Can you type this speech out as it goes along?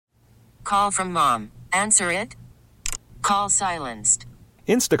Call from mom. Answer it. Call silenced.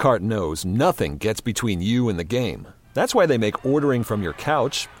 Instacart knows nothing gets between you and the game. That's why they make ordering from your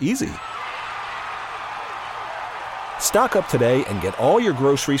couch easy. Stock up today and get all your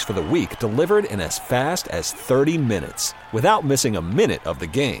groceries for the week delivered in as fast as 30 minutes without missing a minute of the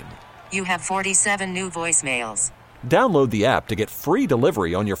game. You have 47 new voicemails. Download the app to get free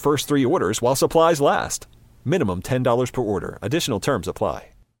delivery on your first 3 orders while supplies last. Minimum $10 per order. Additional terms apply.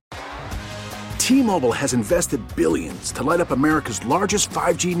 T-Mobile has invested billions to light up America's largest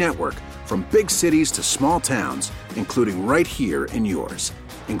 5G network, from big cities to small towns, including right here in yours.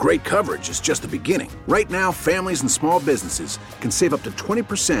 And great coverage is just the beginning. Right now, families and small businesses can save up to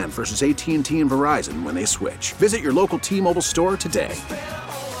 20% versus AT&T and Verizon when they switch. Visit your local T-Mobile store today.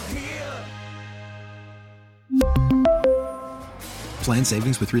 Plan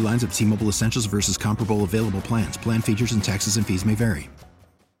savings with 3 lines of T-Mobile Essentials versus comparable available plans. Plan features and taxes and fees may vary.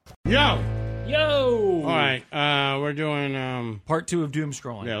 Yo! Yo! All right, we're doing... Part 2 of Doom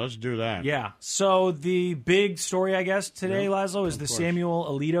Scrolling. Yeah, let's do that. Yeah. So the big story, I guess, today, Laszlo, is the Samuel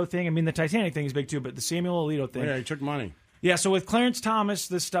Alito thing. I mean, the Titanic thing is big, too, but the Samuel Alito thing. Yeah, he took money. Yeah, so with Clarence Thomas,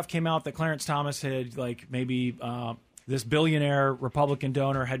 this stuff came out that Clarence Thomas had, like, maybe... this billionaire Republican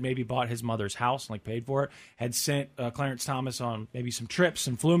donor had maybe bought his mother's house and like paid for it, had sent Clarence Thomas on maybe some trips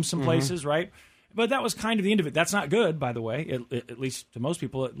and flew him some places, right? But that was kind of the end of it. That's not good, by the way. At least to most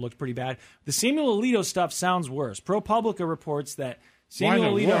people, it looked pretty bad. The Samuel Alito stuff sounds worse. ProPublica reports that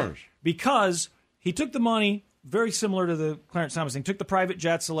Samuel Alito, because he took the money, very similar to the Clarence Thomas thing, took the private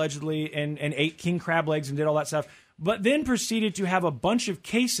jets allegedly and ate king crab legs and did all that stuff, but then proceeded to have a bunch of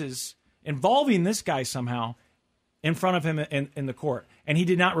cases involving this guy somehow in front of him in the court, and he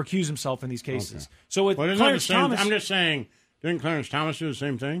did not recuse himself in these cases. Okay. So with Clarence Thomas, I'm just saying, didn't Clarence Thomas do the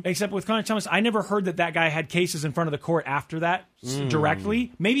same thing? Except with Clarence Thomas, I never heard that guy had cases in front of the court after that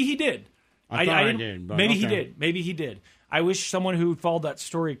directly. Maybe he did. I thought I did. But Maybe okay. he did. Maybe he did. I wish someone who followed that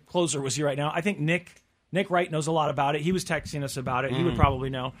story closer was here right now. I think Nick Wright knows a lot about it. He was texting us about it. He would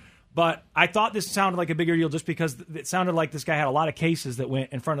probably know. But I thought this sounded like a bigger deal just because it sounded like this guy had a lot of cases that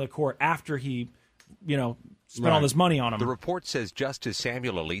went in front of the court after he, spent all this money on him. The report says Justice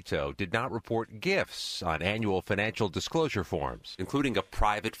Samuel Alito did not report gifts on annual financial disclosure forms, including a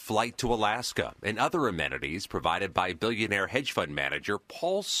private flight to Alaska and other amenities provided by billionaire hedge fund manager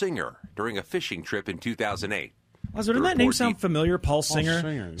Paul Singer during a fishing trip in 2008. Doesn't that name sound familiar, Paul Singer?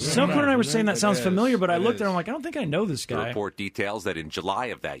 Snowcone and I were saying that sounds familiar, but I looked there and I'm like, I don't think I know this guy. The report details that in July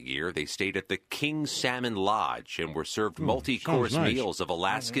of that year, they stayed at the King Salmon Lodge and were served multi-course meals of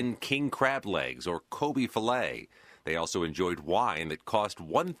Alaskan king crab legs or Kobe filet. They also enjoyed wine that cost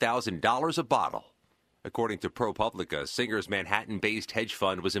 $1,000 a bottle. According to ProPublica, Singer's Manhattan-based hedge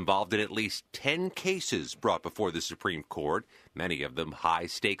fund was involved in at least 10 cases brought before the Supreme Court, many of them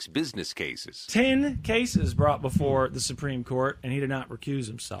high-stakes business cases. 10 cases brought before the Supreme Court, and he did not recuse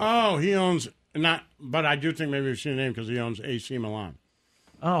himself. Oh, he owns not, but I do think maybe we've seen the name because he owns AC Milan.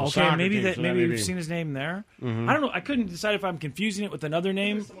 Oh, okay. Maybe we've seen his name there. Mm-hmm. I don't know. I couldn't decide if I'm confusing it with another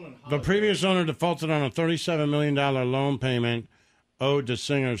name. The previous owner defaulted on a $37 million loan payment owed to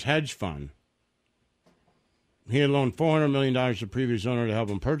Singer's hedge fund. He had loaned $400 million to the previous owner to help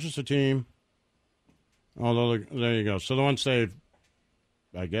him purchase a team. Although, there you go. So the once they,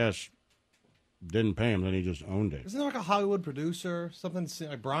 I guess, didn't pay him, then he just owned it. Isn't there like a Hollywood producer, something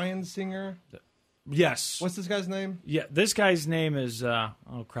like Bryan Singer? Yes. What's this guy's name? Yeah, this guy's name is, oh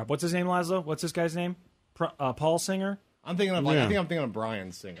crap. What's his name, Laszlo? What's this guy's name? Paul Singer? I think I'm thinking of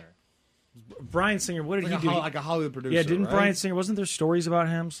Bryan Singer. Bryan Singer, what did he do? Like a Hollywood producer. Yeah, didn't right? Bryan Singer? Wasn't there stories about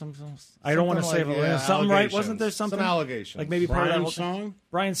him? I don't want to say something, right? Wasn't there something? Some allegations. Like maybe Bryan part of that song.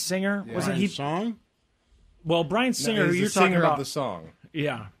 Bryan Singer wasn't Bryan he? Song. Well, Bryan Singer, who he's you're the talking singer about of the song.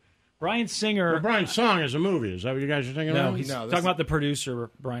 Yeah, Bryan Singer. Well, Bryan Song is a movie. Is that what you guys are thinking No, about? he's talking about the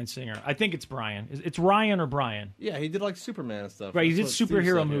producer, Bryan Singer. I think it's Brian. It's Ryan or Brian. Yeah, he did like Superman and stuff. Right, he did That's what Steve superhero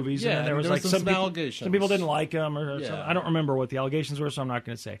said here. movies, Yeah, and then there was like some allegations. Some people didn't like him, or Yeah. something. I don't remember what the allegations were, so I'm not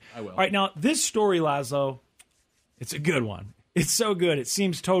going to say. I will. All right, now this story, Laszlo, it's a good one. It's so good, it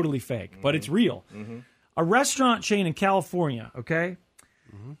seems totally fake, but it's real. Mm-hmm. A restaurant chain in California, okay,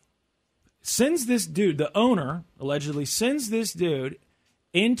 sends this dude, the owner allegedly sends this dude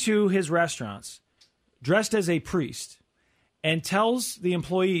into his restaurants dressed as a priest and tells the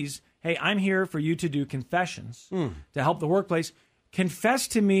employees, hey, I'm here for you to do confessions to help the workplace. Confess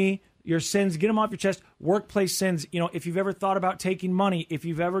to me your sins, get them off your chest, workplace sins. You know, if you've ever thought about taking money, if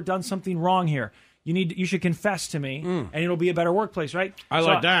you've ever done something wrong here, you should confess to me, and it'll be a better workplace, right? I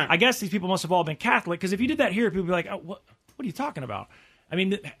like that. I guess these people must have all been Catholic, because if you did that here, people would be like, oh, what are you talking about? I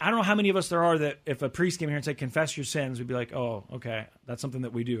mean, I don't know how many of us there are that if a priest came here and said, confess your sins, we'd be like, oh, okay, that's something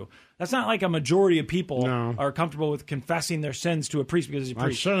that we do. That's not like a majority of people are comfortable with confessing their sins to a priest because he's a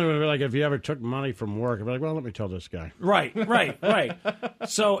priest. I certainly would be like, if you ever took money from work, I'd be like, well, let me tell this guy. Right.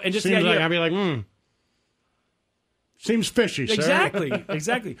 So, and just Seems the idea. like, I'd be like, seems fishy, sir.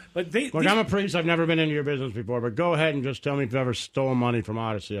 Exactly. But Look, I'm a priest. I've never been into your business before, but go ahead and just tell me if you ever stole money from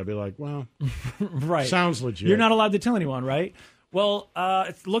Odyssey. I'd be like, well, right. Sounds legit. You're not allowed to tell anyone, right? Well,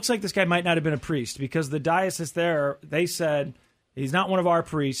 it looks like this guy might not have been a priest because the diocese there, they said he's not one of our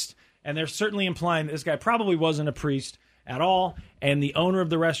priests, and they're certainly implying that this guy probably wasn't a priest at all, and the owner of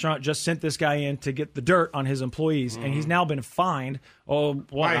the restaurant just sent this guy in to get the dirt on his employees, and he's now been fined,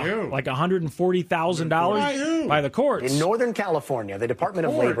 By who? like $140,000 by the courts. In Northern California, the Department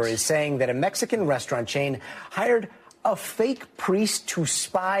of Labor is saying that a Mexican restaurant chain hired a fake priest to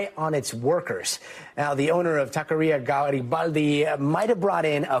spy on its workers. Now, the owner of Taqueria Garibaldi might have brought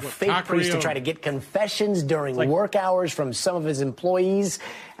in a fake priest to try to get confessions during work hours from some of his employees.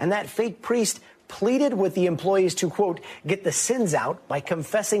 And that fake priest pleaded with the employees to, quote, get the sins out by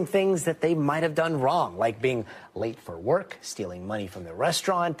confessing things that they might have done wrong, like being late for work, stealing money from the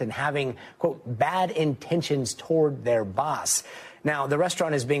restaurant, and having, quote, bad intentions toward their boss. Now, the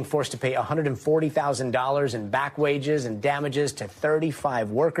restaurant is being forced to pay $140,000 in back wages and damages to 35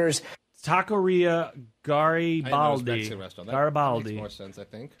 workers. Taqueria Garibaldi. Mexican restaurant. That Garibaldi. makes more sense, I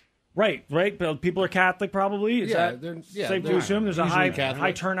think. Right. But people are Catholic, probably. Is that safe to assume? There's a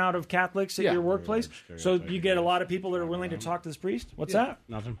high turnout of Catholics at your workplace, so you get a lot of people that are willing to talk to this priest. What's that?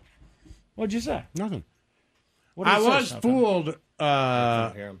 Nothing. What'd you say? Nothing. What did I you say, was Stefan? fooled.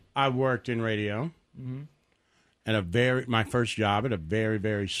 I worked in radio. At my first job at a very,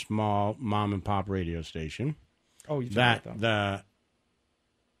 very small mom and pop radio station. Oh, you that the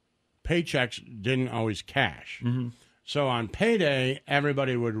paychecks didn't always cash. So on payday,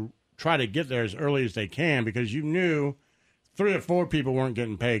 everybody would try to get there as early as they can because you knew 3 or 4 people weren't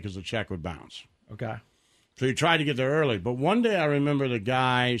getting paid because the check would bounce. Okay. So you tried to get there early. But one day I remember the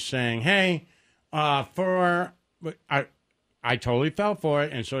guy saying, hey, I totally fell for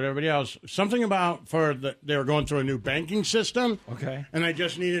it, and so did everybody else. Something about they were going through a new banking system. Okay. And they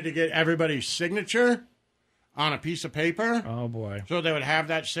just needed to get everybody's signature on a piece of paper. Oh, boy. So they would have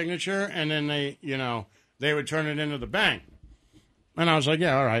that signature, and then they would turn it into the bank. And I was like,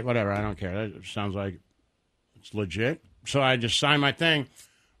 yeah, all right, whatever. I don't care. That sounds like it's legit. So I just signed my thing.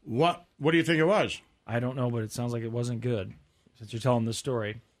 What do you think it was? I don't know, but it sounds like it wasn't good since you're telling this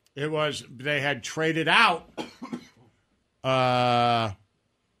story. It was they had traded out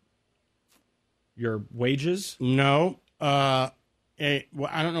your wages? No. I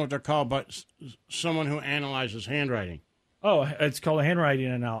don't know what they're called, but someone who analyzes handwriting. Oh, it's called a handwriting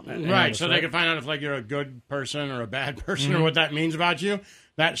analysis. Right, so they can find out if you're a good person or a bad person or what that means about you.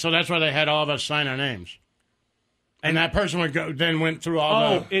 So that's why they had all of us sign our names. And that person went through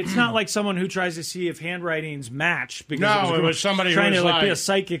all the... it's not like someone who tries to see if handwritings match. Because it was somebody trying who was to be a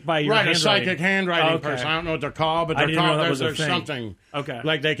psychic by your handwriting. Right, a psychic handwriting person. I don't know what they're called, but they're called. There's something. Okay.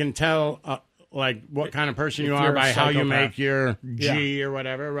 Like they can tell what kind of person you are by how you make your G or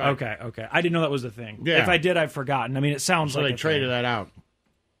whatever. Right? Okay. I didn't know that was the thing. Yeah. If I did, I've forgotten. I mean, it sounds like they traded that out.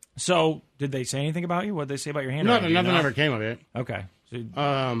 So did they say anything about you? What did they say about your handwriting? Nothing ever came of it. Okay. So,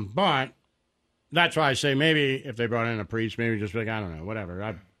 but... That's why I say maybe if they brought in a priest, maybe just be like, I don't know, whatever.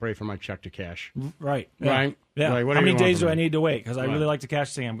 I'd pray for my check to cash. Right. Right? Yeah. Like, how many days do I need to wait? Because I really like to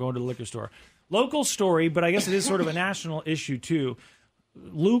cash thing. I'm going to the liquor store. Local story, but I guess it is sort of a national issue, too.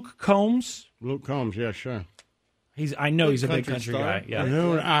 Luke Combs. Luke Combs, yeah, sure. I know he's a big country guy. Yeah.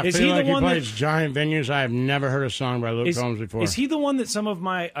 I feel like he plays giant venues. I have never heard a song by Luke Combs before. Is he the one that some of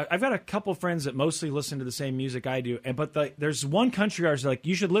I've got a couple friends that mostly listen to the same music I do, but there's one country artist like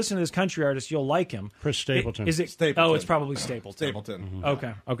you should listen to this country artist, you'll like him. Chris Stapleton. Is it Stapleton? Oh, it's probably Stapleton.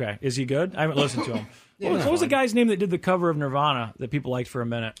 Mm-hmm. Okay. Is he good? I haven't listened to him. What was the guy's name that did the cover of Nirvana that people liked for a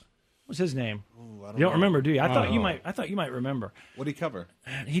minute? What's his name? You don't remember, do you? I thought you might remember. What did he cover?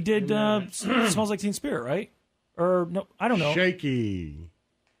 He did Smells Like Teen Spirit, right? Or no, I don't know. Shaky.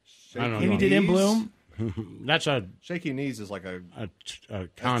 I don't know. Maybe he did In Bloom. That's a Shaky Knees is like a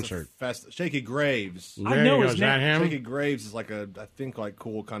concert. Shaky Graves. I know his name. Him? Shaky Graves is like I think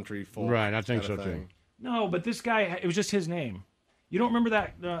cool country folk. Right, I think so too. No, but this guy, it was just his name. You don't remember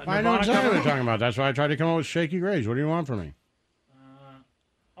that? I know exactly what you're talking about. That's why I tried to come up with Shaky Graves. What do you want from me?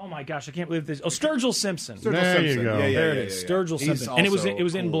 Oh my gosh, I can't believe this. Oh, Sturgill Simpson. There you go. There it is. Sturgill Simpson. And it was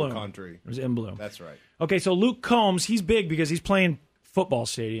In Bloom. Country. It was In Bloom. That's right. Okay, so Luke Combs, he's big because he's playing football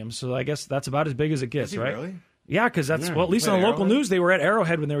stadiums. So I guess that's about as big as it gets, right? Really? Yeah, because well, at least on the local news, they were at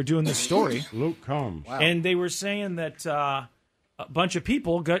Arrowhead when they were doing this story. Luke Combs. Wow. And they were saying that a bunch of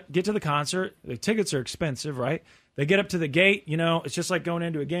people get to the concert. The tickets are expensive, right? They get up to the gate. It's just like going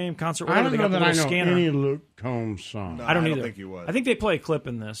into a game, concert. I don't they know got that I know scanner. any Luke Combs song. No, I don't either. think you would. I think they play a clip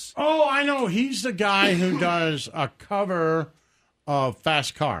in this. Oh, I know. He's the guy who does a cover of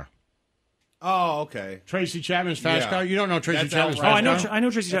Fast Car. Oh, okay. Tracy Chapman's Fast Car. You don't know Tracy That's Chapman's outright. Fast Car? I know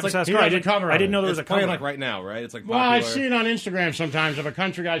Tracy Chapman's Fast he Car. has a cover I of didn't it. know there was a playing cover. like right now, right? It's like Well, popular. I see it on Instagram sometimes of a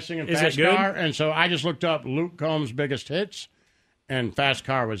country guy singing Is it Fast good? Car, and so I just looked up Luke Combs' biggest hits, and Fast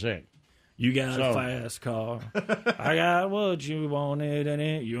Car was it. You got a fast car. I got what you wanted in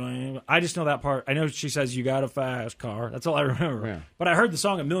it. You ain't. I just know that part. I know she says you got a fast car. That's all I remember. Yeah. But I heard the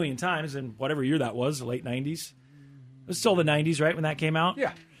song a million times in whatever year that was, the late 90s. It was still the 90s, right, when that came out?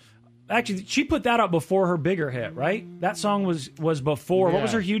 Yeah. Actually, she put that out before her bigger hit, right? That song was before. Yeah. What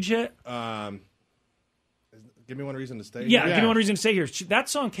was her huge hit? Give Me One Reason to Stay. Yeah, Give Me One Reason to Stay Here. That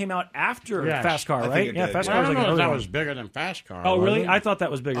song came out after Yes. Fast Car, I think right? it Yeah, did, Fast yeah. Car I was don't like know an if early that one. was bigger than Fast Car. Oh, was really? it? I thought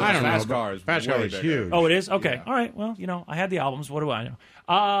that was bigger. I don't Fast know. Car but is Fast Car way was bigger. huge. Oh, it is? Okay. Yeah. All right. Well, I had the albums. What do I know?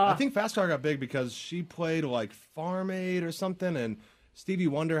 I think Fast Car got big because she played like Farm Aid or something, and Stevie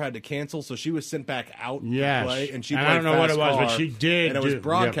Wonder had to cancel, so she was sent back out Yes. to play, and she And played I don't know what Fast it was, but Car, she did and it was do-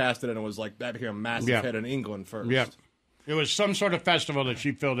 broadcasted, and it was like that became a massive Yep. hit in England first. Yep. It was some sort of festival that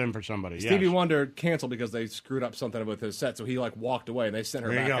she filled in for somebody. Stevie yes. Wonder canceled because they screwed up something with his set, so he like walked away, and they sent her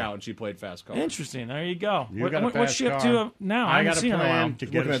There you back go. out, and she played Fast Car. Interesting. There you go. You got a What's fast she up car. to now? I haven't got a seen her in a while. plan to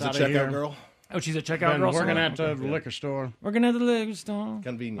get Looking us at the out of checkout here. girl. Oh, she's a checkout Been girl. working somewhere? at the Okay. liquor store. Working at the liquor store.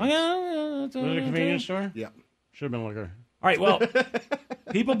 Convenience. Was it a convenience store? Yeah. Should have been liquor. All right. Well,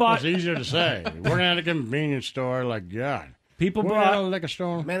 people bought. It's easier to say. Working at a convenience store, like God. People Working at a bought liquor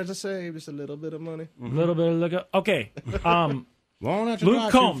store. Managed to save just a little bit of money. a little bit of liquor. Okay. Won't have to Luke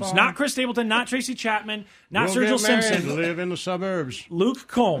drive too Combs, far. not Chris Stapleton, not Tracy Chapman, not We'll Sergio get married, Simpson. Live in the suburbs. Luke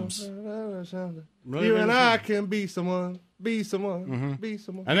Combs. You and I can be someone, be someone, be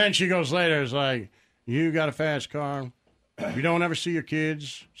someone. And then she goes later, it's like, you got a fast car. You don't ever see your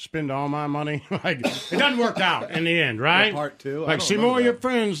kids. Spend all my money. Like, it doesn't work out in the end, right? Yeah, part two. I Like, don't see remember more of your that.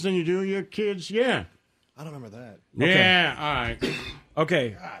 friends than you do your kids. Yeah. I don't remember that. Yeah, all right.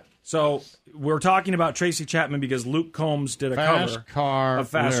 Okay. So we're talking about Tracy Chapman because Luke Combs did a Fast cover car of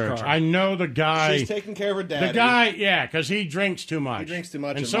Fast lyrics. Car. I know the guy. She's taking care of her dad. The guy, yeah, because he drinks too much. He drinks too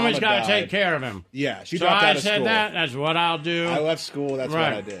much, And and somebody's Mama got to take died. care of him. Yeah, she So dropped I out of said school. that's what I'll do. I left school. That's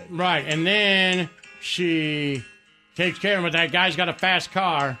right. what I did. Right. And then she takes care of him, but that guy's got a fast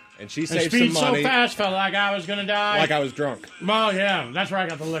car. And she And saved speeds some money. so fast, felt like I was going to die. Like I was drunk. Well, yeah, that's where I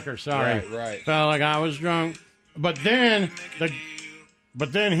got the liquor. Sorry. Right. Felt like I was drunk. But then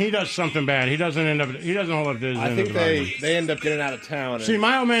he does something bad. He doesn't hold up to his I end think of the bargain. they end up getting out of town. And See,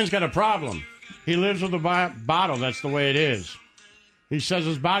 my old man's got a problem. He lives with a bottle. That's the way it is. He says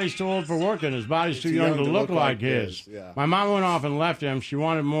his body's too old for working. His body's too young to look like his. Yeah. My mom went off and left him. She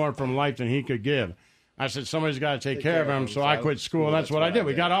wanted more from life than he could give. I said, somebody's got to take care of him, so I quit school. That's what I did.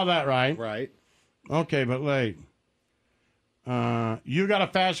 We got all that right. Right. Okay, but late. You got a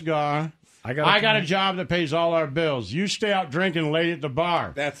fast car. I got a job that pays all our bills. You stay out drinking late at the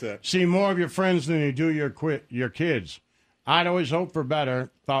bar. That's it. See more of your friends than you do your kids. I'd always hoped for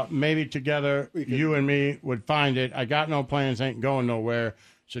better. Thought maybe together you and me would find it. I got no plans, ain't going nowhere.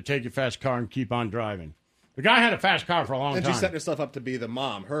 So take your fast car and keep on driving. The guy had a fast car for a long And time. she's setting herself up to be the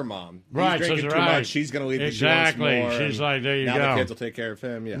mom, her mom. Right, He's drinking so too right. much. She's going to leave Exactly. the joints more. She's like, there you now go. the kids will take care of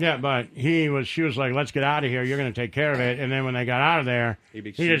him. Yeah. Yeah, but she was like, let's get out of here. You're going to take care of it. And then when they got out of there, he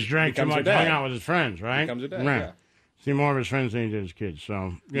just drank too becomes her much, dad. hung out with his friends, right? Becomes her dad, Right. yeah. See more of his friends than he did his kids. So,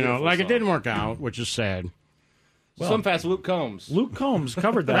 you Beautiful know, like song. it didn't work out, which is sad. Some fast Luke Combs. Luke Combs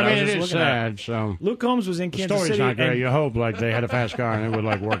covered that. I mean, was it just is looking at it. sad, so. Luke Combs was in The Kansas story's City. not great. and You hope, like, they had a fast car and it would,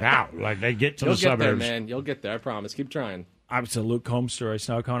 like, work out. Like, they get to You'll the get suburbs. there, man. You'll get there. I promise. Keep trying. It's a Luke Combs story,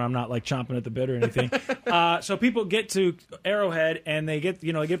 Snow Cone. I'm not like chomping at the bit or anything. So people get to Arrowhead and they get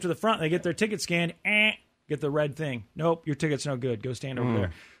to the front. They get their ticket scanned. Get the red thing. Nope, your ticket's no good. Go stand over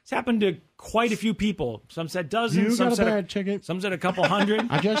there. It's happened to quite a few people. Some said dozens. You some got a said bad ticket. Some said a couple hundred.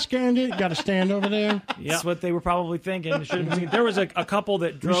 I just scanned it. Got to stand over there. That's what they were probably thinking. It should have been seen. There was a couple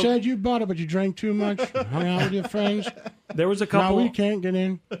that You drove. said you bought it, but you drank too much. Hung out with your friends. There was a Now couple. we can't get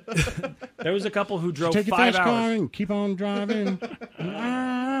in. There was a couple who drove Take your 5 fast car hours. and keep on driving.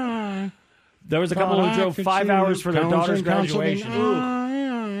 There was a couple who drove 5 hours for their daughter's graduation. Ooh,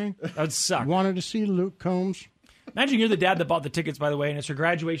 I that would suck. wanted to see Luke Combs. Imagine you're the dad that bought the tickets, by the way, and it's her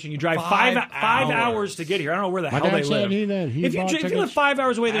graduation. You drive five hours to get here. I don't know where the My hell dad they said live. he If you bought live tickets. 5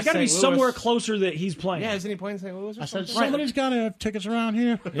 hours away, there's got to be St. Louis. somewhere closer that he's playing. Yeah, isn't he playing St. Louis or I said, something? somebody's got to have tickets around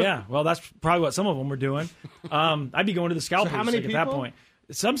here. Yeah, well, that's probably what some of them were doing. I'd be going to the scalpers So how many at that people? point.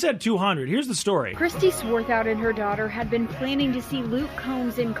 Some said 200. Here's the story. Christy Swarthout and her daughter had been planning to see Luke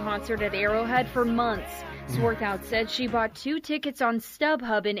Combs in concert at Arrowhead for months. Swarthout said she bought 2 tickets on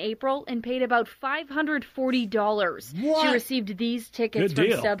StubHub in April and paid about $540. What? She received these tickets Good from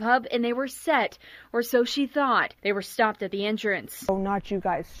deal. StubHub, and they were set, or so she thought. They were stopped at the entrance. Oh, not you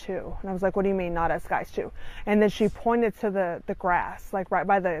guys too. And I was like, what do you mean not us guys too? And then she pointed to the grass, like right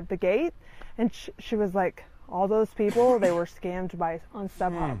by the gate, and she was like, all those people, they were scammed on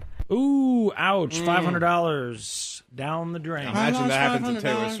StubHub. Ooh, ouch. $500 down the drain. Imagine that happens to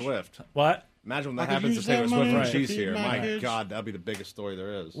Taylor Swift. What? Imagine when that I could happens to use Taylor that Swift money when to she's feed here. my My kids. God, that'd be the biggest story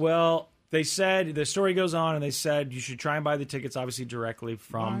there is. Well, they said, the story goes on, and they said you should try and buy the tickets, obviously, directly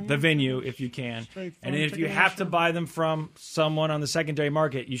from the venue if you can. Straight And from if you ticket have to auction. buy them from someone on the secondary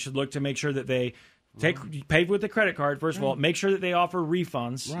market, you should look to make sure that they pay with the credit card, first of all. Make sure that they offer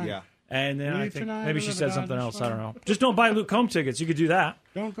refunds. Right. Yeah. And then I Leave think tonight, maybe she live said it something out, else. it's I don't fine. know. Just don't buy Luke Combs tickets. You could do that.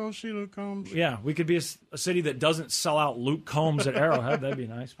 Don't go see Luke Combs. Yeah, we could be a city that doesn't sell out Luke Combs at Arrowhead. That'd be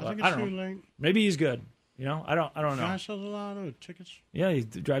nice. I But think I it's don't too know. late. Maybe he's good. You know, I don't know. Guy sells a lot of tickets. Yeah, he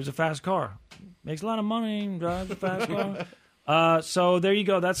drives a fast car. Makes a lot of money and drives a fast car. So there you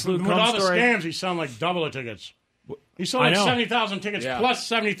go. That's Luke With all Combs' the story. scams, he sold like double the tickets. He sold I like know. 70,000 tickets Yeah. plus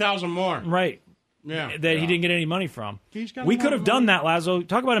 70,000 more. Right. Yeah. That he didn't get any money from. He's got a We lot could of have done money. that, Lazo.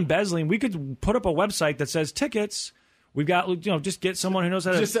 Talk about embezzling. We could put up a website that says tickets. We've got, just get someone who knows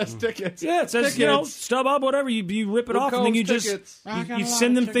how to. Just says tickets. Yeah, it says, Tickets. StubHub, whatever. You rip it Luke off, and then you Combs just tickets. I got you a lot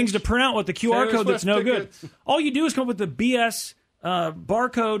send of them things to tickets. print out with the QR Taylor code that's Swift no tickets. good. All you do is come up with the BS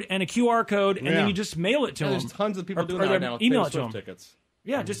barcode and a QR code, and then Yeah. you just mail it to Yeah, them. there's tons of people Or- doing or that they now with email Taylor it to Swift them. tickets.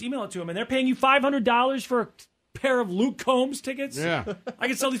 Yeah, just email it to them, and they're paying you $500 for a pair of Luke Combs tickets. Yeah. I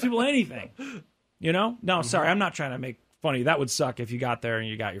can sell these people anything. No, sorry, I'm not trying to make funny. That would suck if you got there and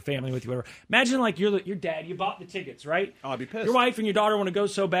you got your family with you, whatever. Imagine like your dad, you bought the tickets, right? Oh, I'd be pissed. Your wife and your daughter want to go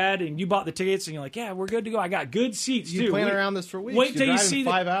so bad, and you bought the tickets, and you're like, yeah, we're good to go. I got good seats You too. plan Wait- around this for weeks. Wait You till you drive in see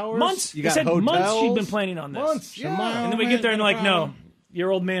 5 hours. months. You They got said months she'd been hotels. planning on this. Months, yeah. And then we get there and like, no, your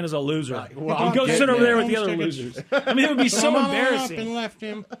old man is a loser. well, you go get sit over there it. with the other Tickets. losers. I mean, it would be so Mama up and embarrassing. left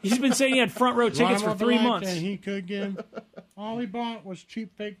him. He's been saying he had front row tickets for Mama 3 blanked months. And he could give. All he bought was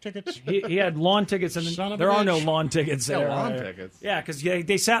cheap fake tickets. He had lawn tickets, and Son of a there are no bitch. lawn tickets Yeah, there. lawn tickets. Yeah, because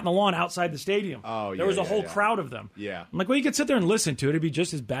they sat in the lawn outside the stadium. Oh, there was a yeah, whole yeah. crowd of them. Yeah. I'm like, well, you could sit there and listen to it. It'd be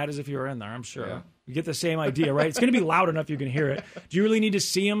just as bad as if you were in there, I'm sure. Yeah. You get the same idea, right? It's going to be loud enough you can hear it. Do you really need to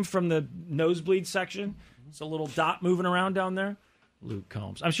see him from the nosebleed section? It's a little dot moving around down there. Luke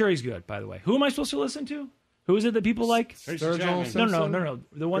Combs. I'm sure he's good, by the way. Who am I supposed to listen to? Who is it that people like? Sturgill Simpson. No.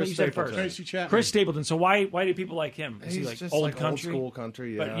 The one that Chris you said Stapleton. first. Tracy Chapman. Chris Stapleton. So why do people like him? Is he He's like just old like country? old school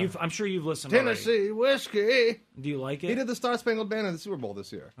country, yeah. But I'm sure you've listened Tennessee whiskey. already. Do you like it? He did the Star Spangled Banner in the Super Bowl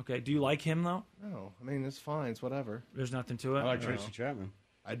this year. Okay. Do you like him though? No, I mean it's fine. It's whatever. There's nothing to it. I like Tracy Chapman.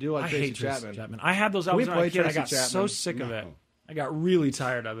 I do like I Tracy hate Tracy Chapman. Chapman. I had those Can we albums when I was a play kid. I Tracy got so Chapman? sick of it. No. I got really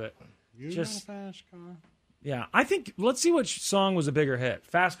tired of it. You Just- got a fast car. Yeah, I think let's see which song was a bigger hit: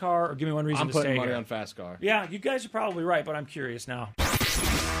 "Fast Car" or "Give Me One Reason I'm to Stay putting money Here." on Fast Car. Yeah, you guys are probably right, but I'm curious now. It's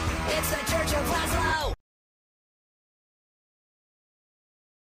the Church of Laszlo.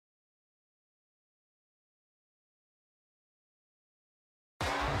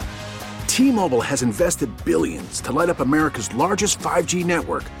 T-Mobile has invested billions to light up America's largest 5G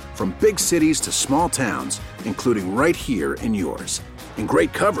network, from big cities to small towns, including right here in yours. And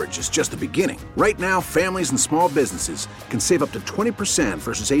great coverage is just the beginning. Right now, families and small businesses can save up to 20%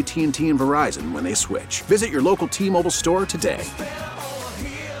 versus AT&T and Verizon when they switch. Visit your local T-Mobile store today.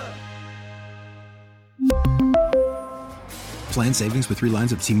 Plan savings with 3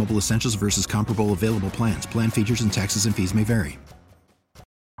 lines of T-Mobile Essentials versus comparable available plans. Plan features and taxes and fees may vary.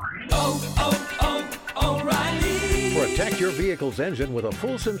 Protect your vehicle's engine with a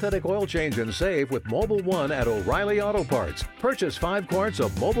full synthetic oil change and save with Mobile One at O'Reilly Auto Parts. Purchase 5 quarts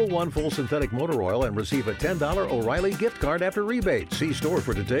of Mobile One full synthetic motor oil and receive a $10 O'Reilly gift card after rebate. See store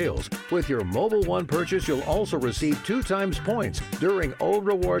for details. With your Mobile One purchase, you'll also receive 2 times points during O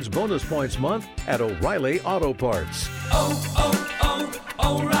Rewards Bonus Points Month at O'Reilly Auto Parts.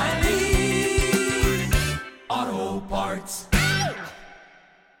 O'Reilly Auto Parts.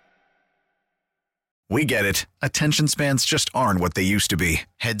 We get it. Attention spans just aren't what they used to be.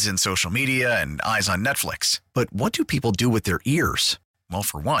 Heads in social media and eyes on Netflix. But what do people do with their ears? Well,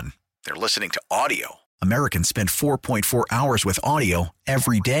 for one, they're listening to audio. Americans spend 4.4 hours with audio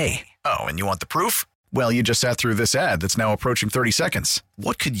every day. Oh, and you want the proof? Well, you just sat through this ad that's now approaching 30 seconds.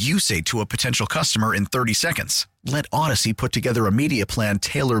 What could you say to a potential customer in 30 seconds? Let Odyssey put together a media plan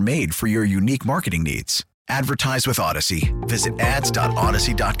tailor-made for your unique marketing needs. Advertise with Odyssey. Visit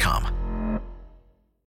ads.odyssey.com.